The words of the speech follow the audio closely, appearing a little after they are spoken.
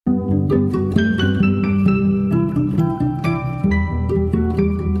Welcome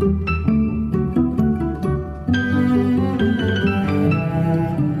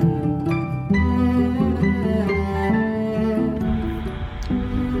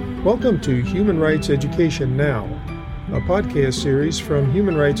to Human Rights Education Now, a podcast series from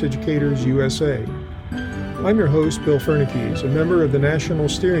Human Rights Educators USA. I'm your host, Bill Fernikes, a member of the National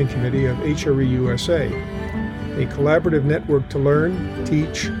Steering Committee of HRE USA, a collaborative network to learn,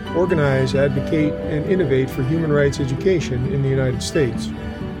 teach, organize, advocate, and innovate for human rights education in the United States.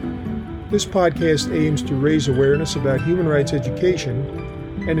 This podcast aims to raise awareness about human rights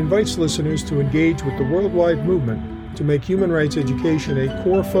education and invites listeners to engage with the worldwide movement to make human rights education a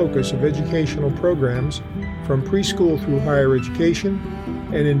core focus of educational programs from preschool through higher education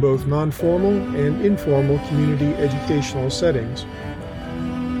and in both non-formal and informal community educational settings.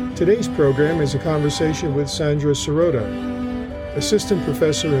 Today's program is a conversation with Sandra Sirota, Assistant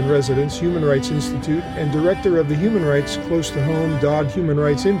Professor in Residence, Human Rights Institute, and Director of the Human Rights Close to Home Dodd Human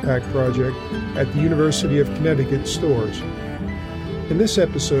Rights Impact Project at the University of Connecticut Stores. In this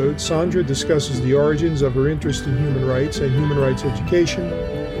episode, Sandra discusses the origins of her interest in human rights and human rights education,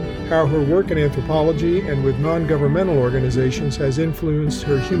 how her work in anthropology and with non-governmental organizations has influenced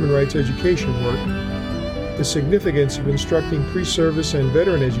her human rights education work, the significance of instructing pre-service and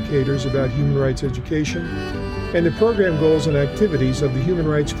veteran educators about human rights education, and the program goals and activities of the Human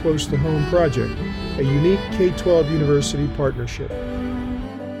Rights Close to Home Project, a unique K-12 university partnership.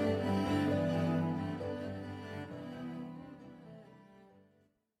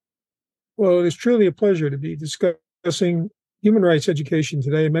 Well, it is truly a pleasure to be discussing human rights education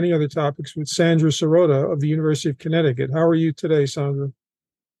today and many other topics with Sandra Sirota of the University of Connecticut. How are you today, Sandra?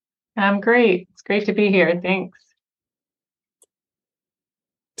 I'm great. It's great to be here. Thanks.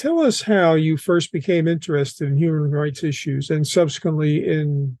 Tell us how you first became interested in human rights issues and subsequently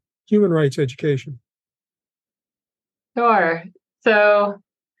in human rights education. Sure. So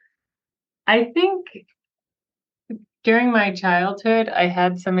I think during my childhood, I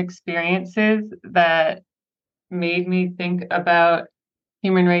had some experiences that made me think about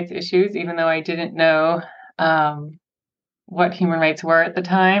human rights issues, even though I didn't know what human rights were at the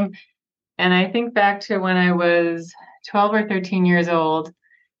time. And I think back to when I was 12 or 13 years old,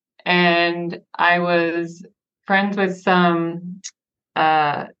 and I was friends with some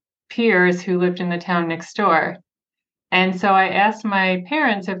peers who lived in the town next door. And so I asked my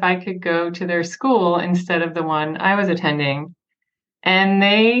parents if I could go to their school instead of the one I was attending. And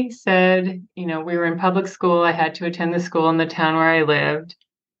they said, we were in public school. I had to attend the school in the town where I lived.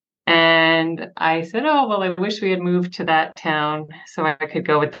 And I said, oh, well, I wish we had moved to that town so I could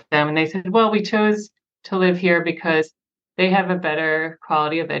go with them. And they said, well, we chose to live here because they have a better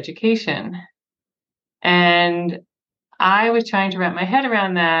quality of education. And I was trying to wrap my head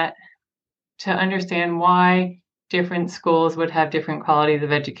around that to understand why different schools would have different qualities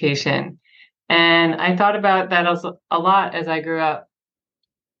of education. And I thought about that a lot as I grew up.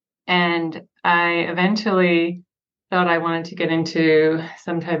 And I eventually thought I wanted to get into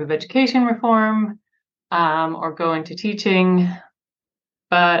some type of education reform or go into teaching.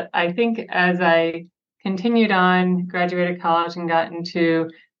 But I think as I continued on, graduated college and got into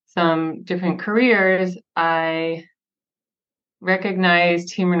some different careers, I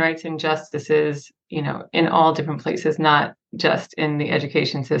recognized human rights injustices, in all different places, not just in the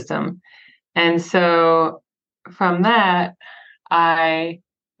education system. And so from that, I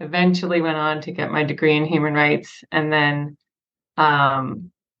eventually went on to get my degree in human rights. And then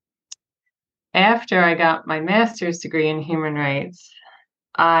after I got my master's degree in human rights,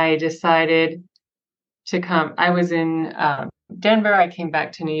 I decided to come. I was in Denver. I came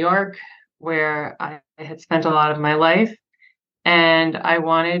back to New York, where I had spent a lot of my life. And I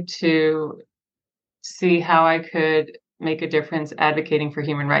wanted to see how I could make a difference advocating for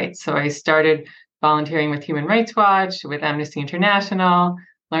human rights. So I started volunteering with Human Rights Watch, with Amnesty International,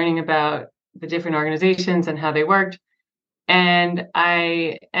 learning about the different organizations and how they worked. And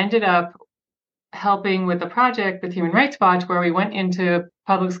I ended up helping with a project with Human Rights Watch where we went into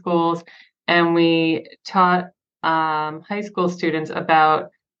public schools and we taught high school students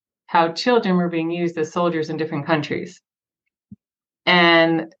about how children were being used as soldiers in different countries.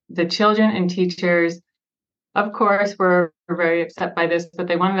 And the children and teachers, of course, were very upset by this, but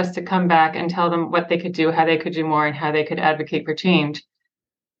they wanted us to come back and tell them what they could do, how they could do more, and how they could advocate for change.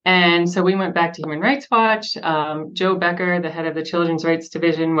 And so we went back to Human Rights Watch. Joe Becker, the head of the Children's Rights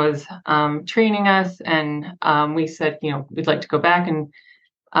Division, was training us. And we said, we'd like to go back.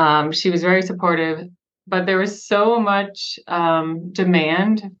 And she was very supportive. But there was so much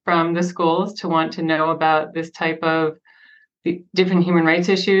demand from the schools to want to know about this type of the different human rights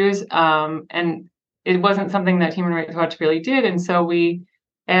issues. And it wasn't something that Human Rights Watch really did. And so we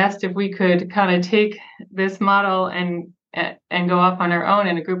asked if we could kind of take this model and go off on our own.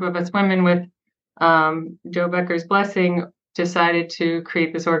 And a group of us women with Joe Becker's blessing decided to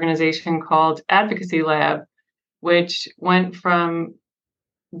create this organization called Advocacy Lab, which went from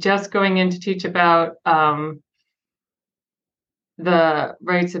just going in to teach about the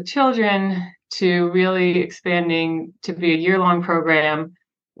rights of children to really expanding to be a year-long program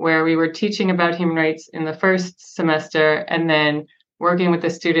where we were teaching about human rights in the first semester and then working with the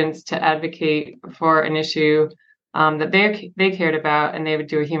students to advocate for an issue that they cared about, and they would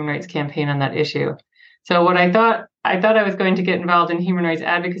do a human rights campaign on that issue. So what I thought I was going to get involved in human rights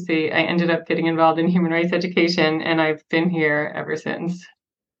advocacy, I ended up getting involved in human rights education, and I've been here ever since.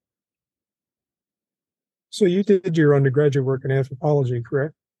 So you did your undergraduate work in anthropology,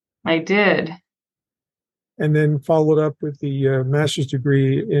 correct? I did. And then followed up with the master's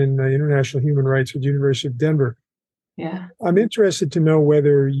degree in international human rights at the University of Denver. Yeah. I'm interested to know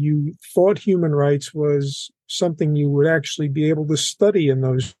whether you thought human rights was something you would actually be able to study in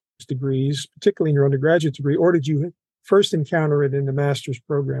those degrees, particularly in your undergraduate degree, or did you first encounter it in the master's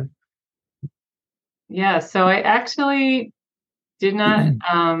program? Yeah, so I actually did not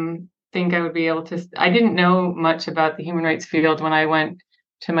think I would be able to. I didn't know much about the human rights field when I went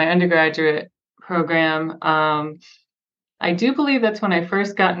to my undergraduate program. I do believe that's when I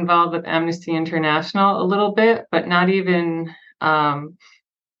first got involved with Amnesty International a little bit, but not even, I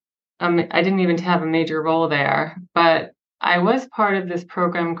didn't even have a major role there. But I was part of this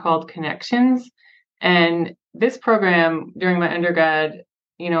program called Connections. And this program during my undergrad,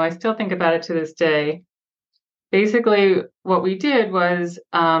 I still think about it to this day. Basically, what we did was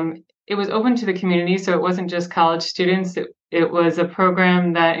it was open to the community, so it wasn't just college students. It was a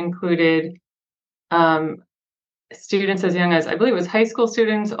program that included students as young as, I believe it was high school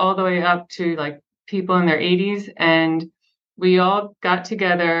students, all the way up to like people in their 80s. And we all got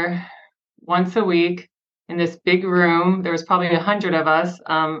together once a week in this big room. There was probably 100 of us,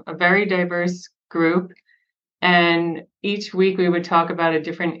 a very diverse group. And each week we would talk about a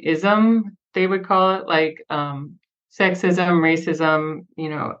different ism, they would call it, like sexism, racism,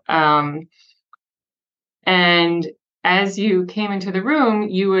 and as you came into the room,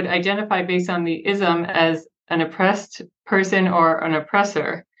 you would identify based on the ism as an oppressed person or an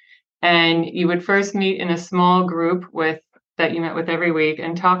oppressor. And you would first meet in a small group that you met with every week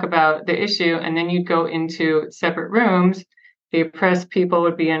and talk about the issue. And then you'd go into separate rooms. The oppressed people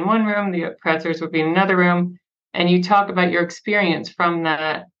would be in one room, the oppressors would be in another room. And you talk about your experience from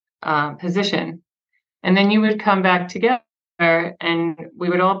that position. And then you would come back together and we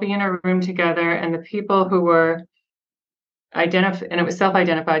would all be in a room together. And the people who were identified, and it was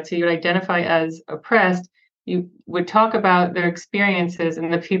self-identified, so you would identify as oppressed, you would talk about their experiences,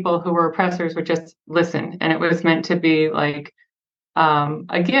 and the people who were oppressors would just listen. And it was meant to be like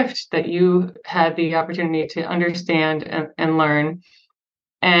a gift that you had the opportunity to understand and learn.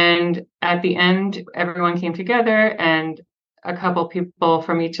 And at the end, everyone came together, and a couple people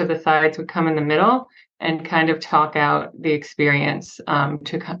from each of the sides would come in the middle and kind of talk out the experience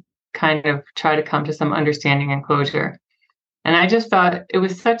to kind of try to come to some understanding and closure. And I just thought it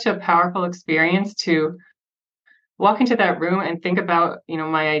was such a powerful experience to walk into that room and think about,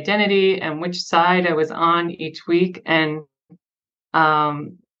 my identity and which side I was on each week. And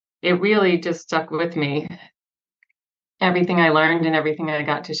it really just stuck with me, everything I learned and everything I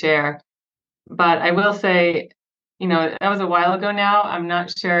got to share. But I will say, that was a while ago now. I'm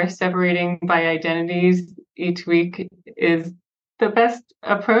not sure separating by identities each week is the best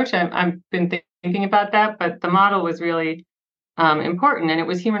approach. I've been thinking about that, but the model was really important, and it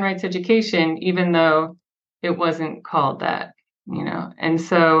was human rights education, even though it wasn't called that, And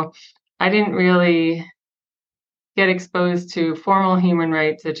so I didn't really get exposed to formal human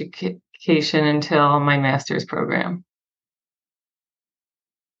rights education until my master's program.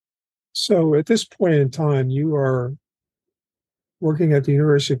 So at this point in time, you are working at the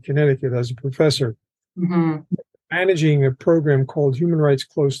University of Connecticut as a professor, managing a program called Human Rights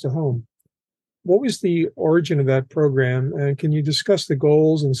Close to Home. What was the origin of that program, and can you discuss the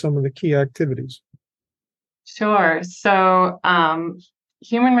goals and some of the key activities? Sure. So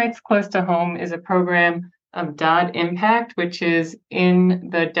Human Rights Close to Home is a program of Dodd Impact, which is in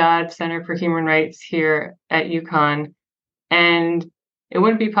the Dodd Center for Human Rights here at UConn. And it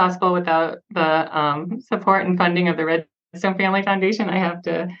wouldn't be possible without the support and funding of the Redstone Family Foundation. I have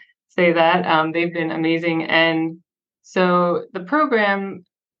to say that. They've been amazing. And so the program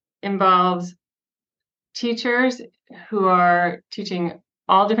involves teachers who are teaching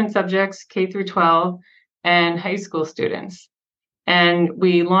all different subjects, K through 12, and high school students. And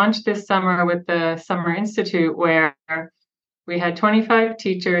we launched this summer with the Summer Institute, where we had 25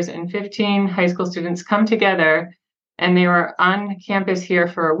 teachers and 15 high school students come together, and they were on campus here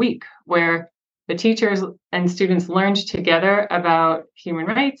for a week, where the teachers and students learned together about human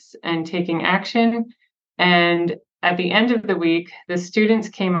rights and taking action. And at the end of the week, the students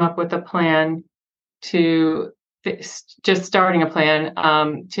came up with a plan just starting a plan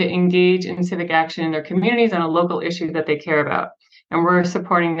to engage in civic action in their communities on a local issue that they care about. And we're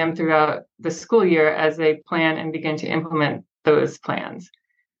supporting them throughout the school year as they plan and begin to implement those plans.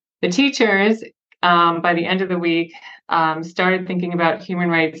 The teachers, by the end of the week, started thinking about human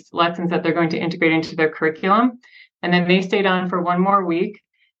rights lessons that they're going to integrate into their curriculum. And then they stayed on for one more week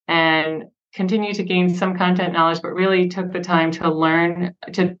and continued to gain some content knowledge, but really took the time to learn,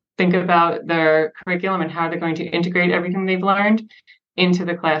 to think about their curriculum and how they're going to integrate everything they've learned into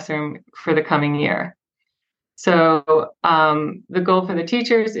the classroom for the coming year. So the goal for the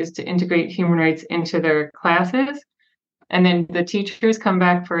teachers is to integrate human rights into their classes. And then the teachers come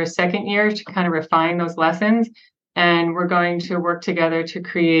back for a second year to kind of refine those lessons. And we're going to work together to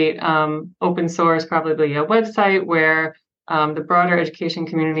create open source, probably a website where the broader education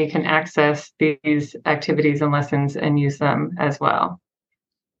community can access these activities and lessons and use them as well.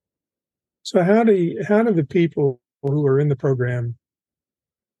 So how do the people who are in the program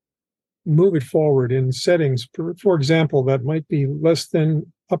move it forward in settings, for example, that might be less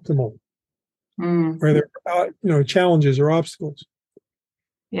than optimal, where there are challenges or obstacles?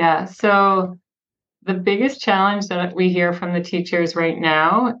 Yeah, so the biggest challenge that we hear from the teachers right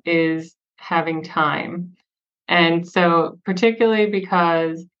now is having time. And so particularly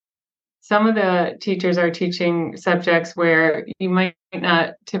because some of the teachers are teaching subjects where you might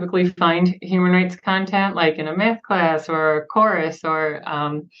not typically find human rights content, like in a math class or chorus or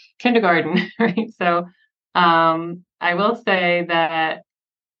kindergarten, right? So I will say that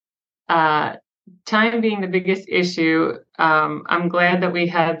time being the biggest issue, I'm glad that we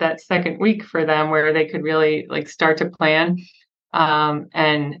had that second week for them where they could really start to plan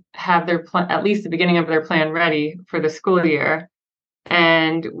and have their at least the beginning of their plan ready for the school year.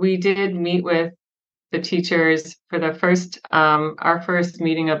 And we did meet with the teachers for the first, our first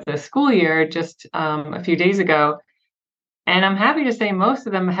meeting of the school year just a few days ago. And I'm happy to say most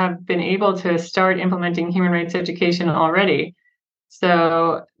of them have been able to start implementing human rights education already.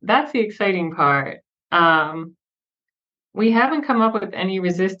 So that's the exciting part. We haven't come up with any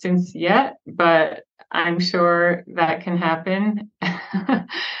resistance yet, but I'm sure that can happen.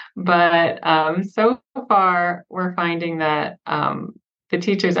 But so far, we're finding that the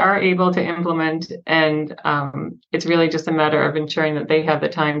teachers are able to implement, and it's really just a matter of ensuring that they have the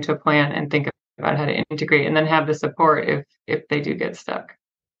time to plan and think about how to integrate, and then have the support if they do get stuck.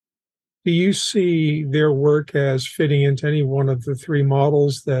 Do you see their work as fitting into any one of the three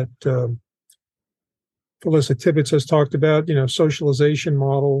models that Felissa Tibbetts has talked about, socialization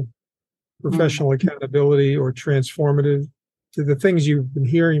model, professional accountability, or transformative? Do the things you've been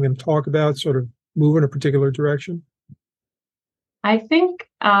hearing them talk about sort of move in a particular direction? I think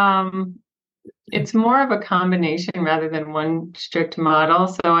it's more of a combination rather than one strict model.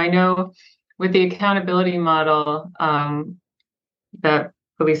 So I know with the accountability model that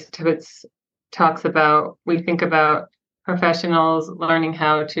Felissa Tibbetts talks about, we think about professionals learning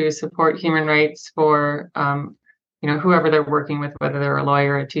how to support human rights for whoever they're working with, whether they're a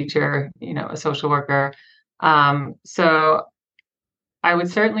lawyer, a teacher, a social worker. So I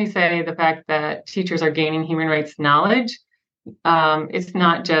would certainly say the fact that teachers are gaining human rights knowledge, it's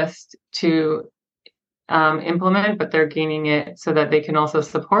not just to implement, but they're gaining it so that they can also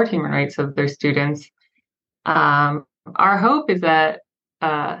support human rights of their students. Our hope is that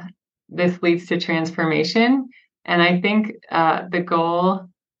this leads to transformation. And I think the goal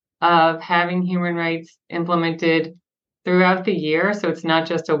of having human rights implemented throughout the year, so it's not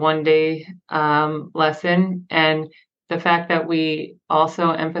just a one-day lesson, and the fact that we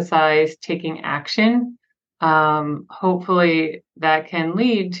also emphasize taking action, hopefully that can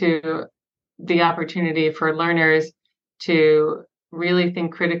lead to the opportunity for learners to really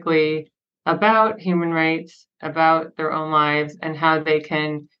think critically about human rights, about their own lives, and how they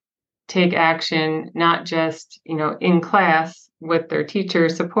can take action, not just, in class with their teacher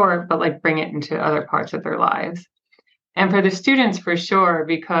support, but bring it into other parts of their lives. And for the students, for sure,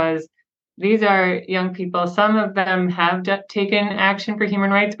 because these are young people. Some of them have taken action for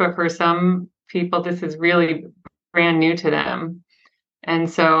human rights, but for some people, this is really brand new to them. And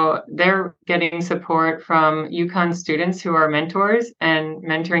so they're getting support from UConn students who are mentors and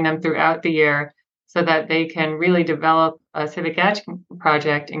mentoring them throughout the year so that they can really develop a civic action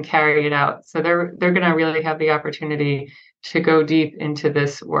project and carry it out. So they're going to really have the opportunity to go deep into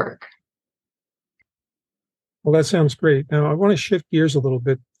this work. Well, that sounds great. Now, I want to shift gears a little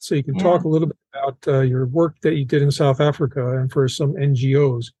bit so you can talk a little bit about your work that you did in South Africa and for some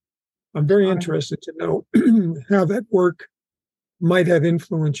NGOs. I'm very interested to know how that work might have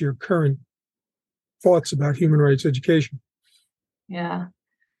influenced your current thoughts about human rights education. Yeah.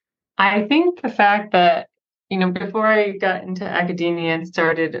 I think the fact that, before I got into academia and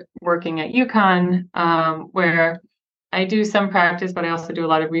started working at UConn, where I do some practice, but I also do a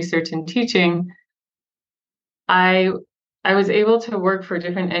lot of research and teaching, I was able to work for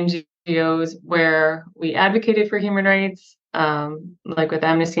different NGOs where we advocated for human rights, like with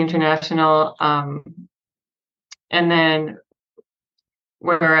Amnesty International, and then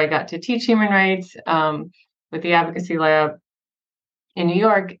where I got to teach human rights with the Advocacy Lab in New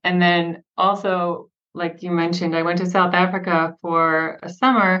York. And then also, like you mentioned, I went to South Africa for a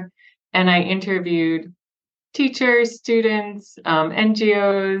summer and I interviewed teachers, students,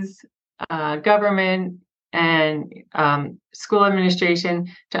 NGOs, government, and school administration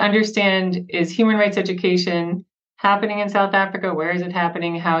to understand, is human rights education happening in South Africa? Where is it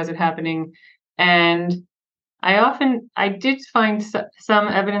happening? How is it happening? And I did find some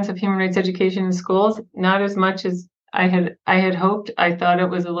evidence of human rights education in schools, not as much as I had hoped. I thought it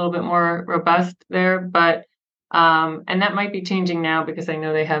was a little bit more robust there, but and that might be changing now because I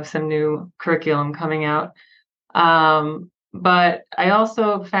know they have some new curriculum coming out. But I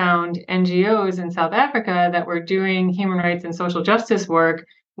also found NGOs in South Africa that were doing human rights and social justice work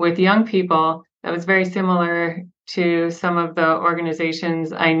with young people that was very similar to some of the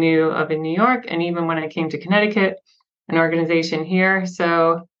organizations I knew of in New York, and even when I came to Connecticut, an organization here.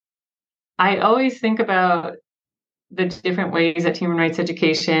 So I always think about the different ways that human rights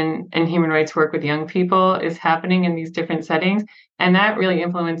education and human rights work with young people is happening in these different settings. And that really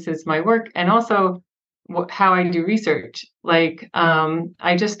influences my work and also how I do research. Like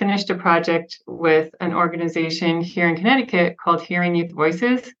I just finished a project with an organization here in Connecticut called Hearing Youth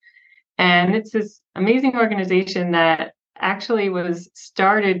Voices. And it's this amazing organization that actually was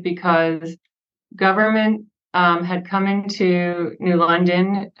started because government had come into New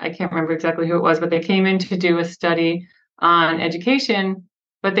London. I can't remember exactly who it was, but they came in to do a study on education,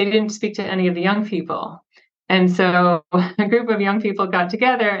 but they didn't speak to any of the young people. And so a group of young people got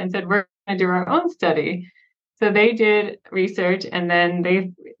together and said, we're going to do our own study. So they did research and then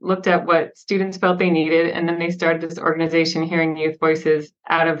they looked at what students felt they needed. And then they started this organization, Hearing Youth Voices,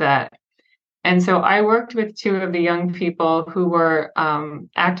 out of that. And so I worked with two of the young people who were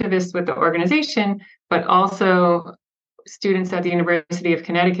activists with the organization, but also students at the University of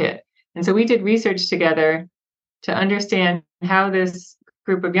Connecticut. And so we did research together to understand how this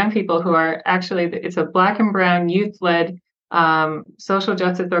group of young people who are actually, it's a Black and brown youth-led social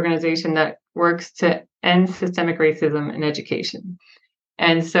justice organization that works to end systemic racism in education.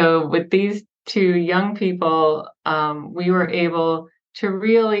 And so with these two young people, we were able to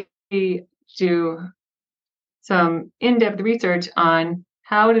really do some in-depth research on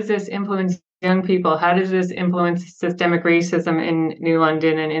how does this influence young people? How does this influence systemic racism in New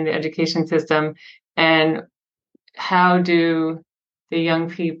London and in the education system? And how do the young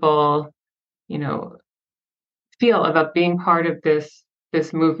people, feel about being part of this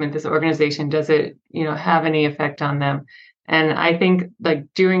movement, this organization? Does it, have any effect on them? And I think like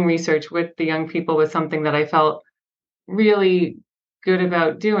doing research with the young people was something that I felt really good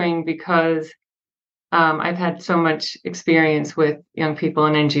about doing because I've had so much experience with young people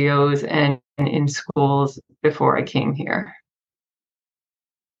in NGOs and in schools before I came here.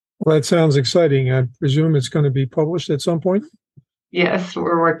 Well, that sounds exciting. I presume it's going to be published at some point? Yes,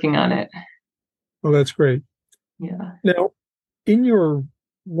 we're working on it. Well, that's great. Yeah. Now, in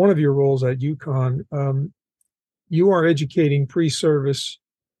one of your roles at UConn, you are educating pre-service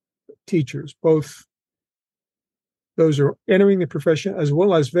teachers, both those who are entering the profession as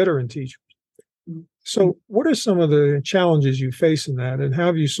well as veteran teachers. So what are some of the challenges you face in that, and how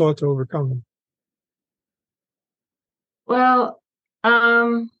have you sought to overcome them? Well,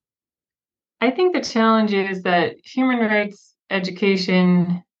 I think the challenge is that human rights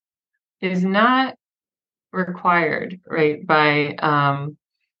education is not required, right?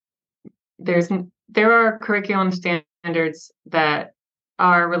 There are curriculum standards that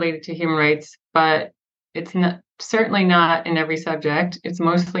are related to human rights, but it's certainly not in every subject. It's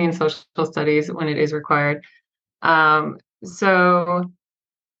mostly in social studies when it is required. So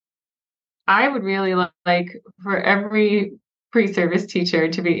I would really like for every pre-service teacher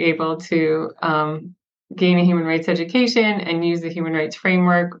to be able to gain a human rights education and use the human rights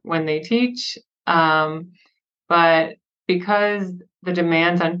framework when they teach. But because the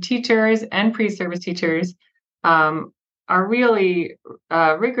demands on teachers and pre-service teachers are really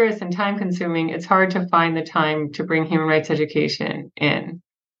rigorous and time-consuming, it's hard to find the time to bring human rights education in.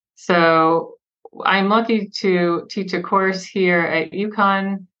 So I'm lucky to teach a course here at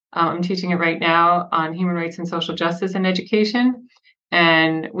UConn. I'm teaching it right now on human rights and social justice in education.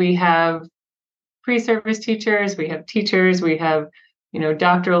 And we have pre-service teachers, we have teachers, we have,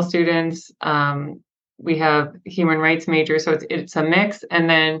 doctoral students, we have human rights majors. So it's a mix. And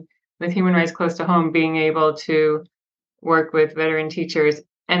then with human rights close to home, being able to work with veteran teachers.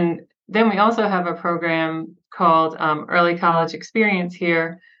 And then we also have a program called Early College Experience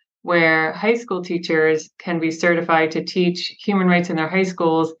here, where high school teachers can be certified to teach human rights in their high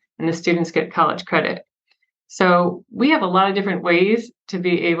schools, and the students get college credit. So we have a lot of different ways to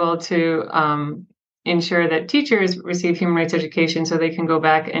be able to ensure that teachers receive human rights education so they can go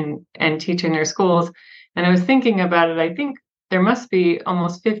back and teach in their schools. And I was thinking about it. I think there must be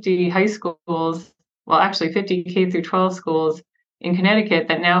almost 50 high schools, well, actually 50 K through 12 schools in Connecticut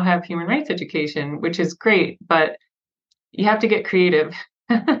that now have human rights education, which is great, but you have to get creative.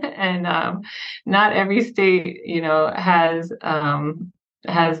 And not every state,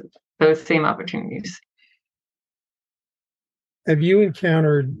 has those same opportunities. Have you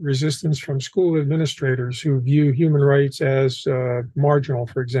encountered resistance from school administrators who view human rights as marginal,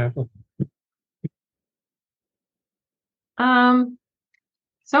 for example?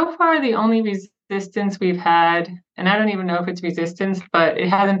 So far, the only resistance we've had, and I don't even know if it's resistance, but it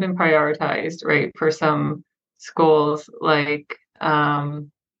hasn't been prioritized, right, for some schools. Like,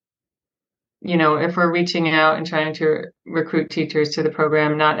 if we're reaching out and trying to recruit teachers to the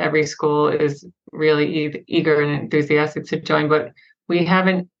program, not every school is really eager and enthusiastic to join, but we've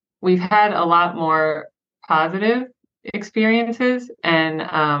had a lot more positive experiences,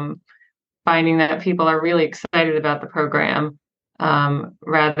 and finding that people are really excited about the program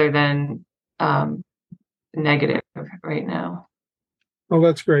rather than negative right now. Oh,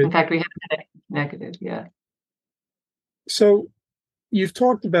 that's great. In fact, we haven't had negative yet. So you've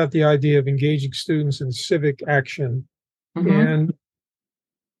talked about the idea of engaging students in civic action. Mm-hmm. And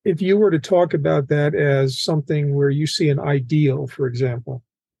if you were to talk about that as something where you see an ideal, for example,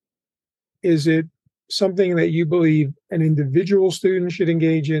 is it something that you believe an individual student should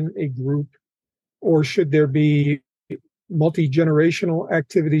engage in, a group, or should there be multi-generational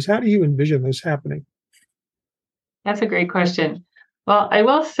activities? How do you envision this happening? That's a great question. Well, I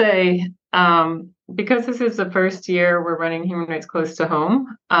will say, because this is the first year we're running Human Rights Close to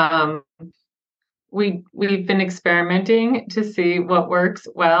Home, we've been experimenting to see what works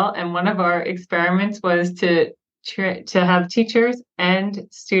well. And one of our experiments was to have teachers and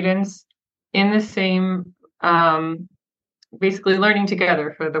students in the same, basically learning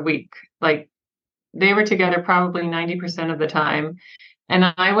together for the week. Like, they were together probably 90% of the time.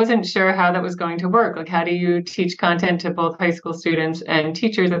 And I wasn't sure how that was going to work. Like, how do you teach content to both high school students and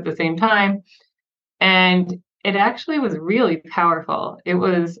teachers at the same time? And it actually was really powerful. It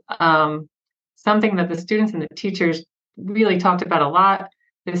was something that the students and the teachers really talked about a lot.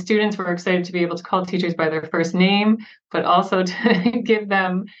 The students were excited to be able to call teachers by their first name, but also to give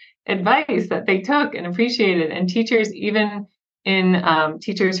them advice that they took and appreciated. And teachers, even in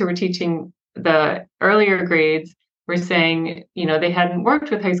teachers who were teaching the earlier grades, were saying, they hadn't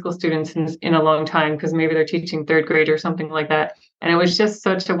worked with high school students in a long time because maybe they're teaching third grade or something like that. And it was just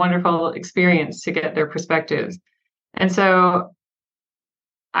such a wonderful experience to get their perspectives. And so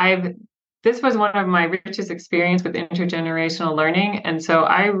this was one of my richest experience with intergenerational learning. And so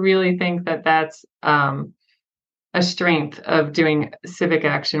I really think that that's a strength of doing civic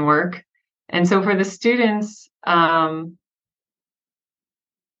action work. And so for the students, I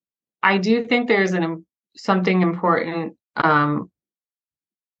do think there's something important about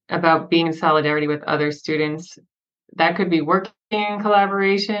being in solidarity with other students. That could be working in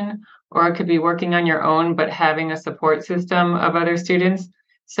collaboration, or it could be working on your own, but having a support system of other students.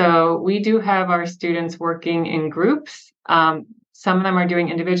 So we do have our students working in groups. Some of them are doing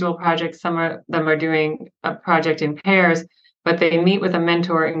individual projects, some of them are doing a project in pairs, but they meet with a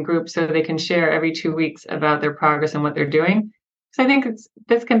mentor in groups so they can share every 2 weeks about their progress and what they're doing. So I think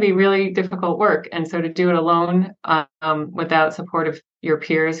this can be really difficult work. And so to do it alone without support of your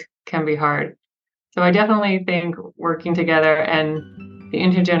peers can be hard. So I definitely think working together and the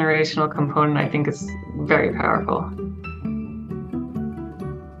intergenerational component, I think, is very powerful.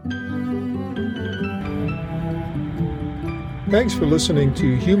 Thanks for listening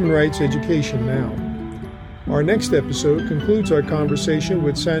to Human Rights Education Now. Our next episode concludes our conversation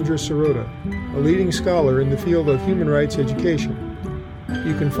with Sandra Sirota, a leading scholar in the field of human rights education.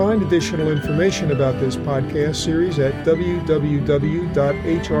 You can find additional information about this podcast series at www.hreusa.org.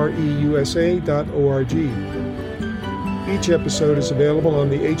 Each episode is available on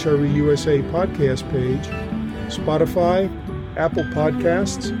the HRE USA podcast page, Spotify, Apple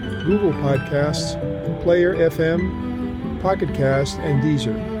Podcasts, Google Podcasts, Player FM, Pocket Cast, and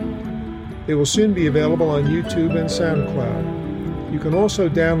Deezer. They will soon be available on YouTube and SoundCloud. You can also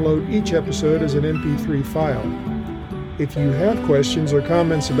download each episode as an MP3 file. If you have questions or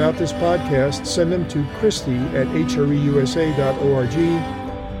comments about this podcast, send them to Christy at hreusa.org.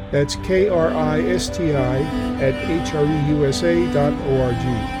 That's KRISTI at hreusa.org.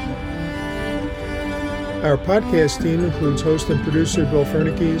 Our podcast team includes host and producer Bill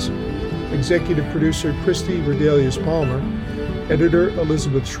Fernikes, executive producer Christy Verdelius-Palmer, editor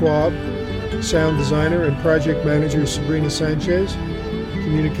Elizabeth Schwab, sound designer and project manager Sabrina Sanchez,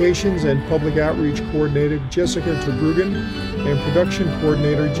 communications and public outreach coordinator Jessica Terbruggen, and production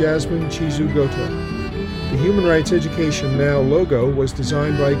coordinator Jasmine Chizu-Goto. The Human Rights Education Now logo was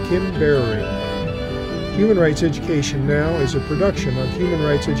designed by Kim Berering. Human Rights Education Now is a production of Human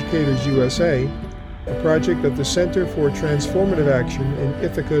Rights Educators USA, a project of the Center for Transformative Action in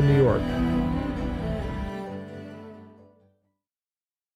Ithaca, New York.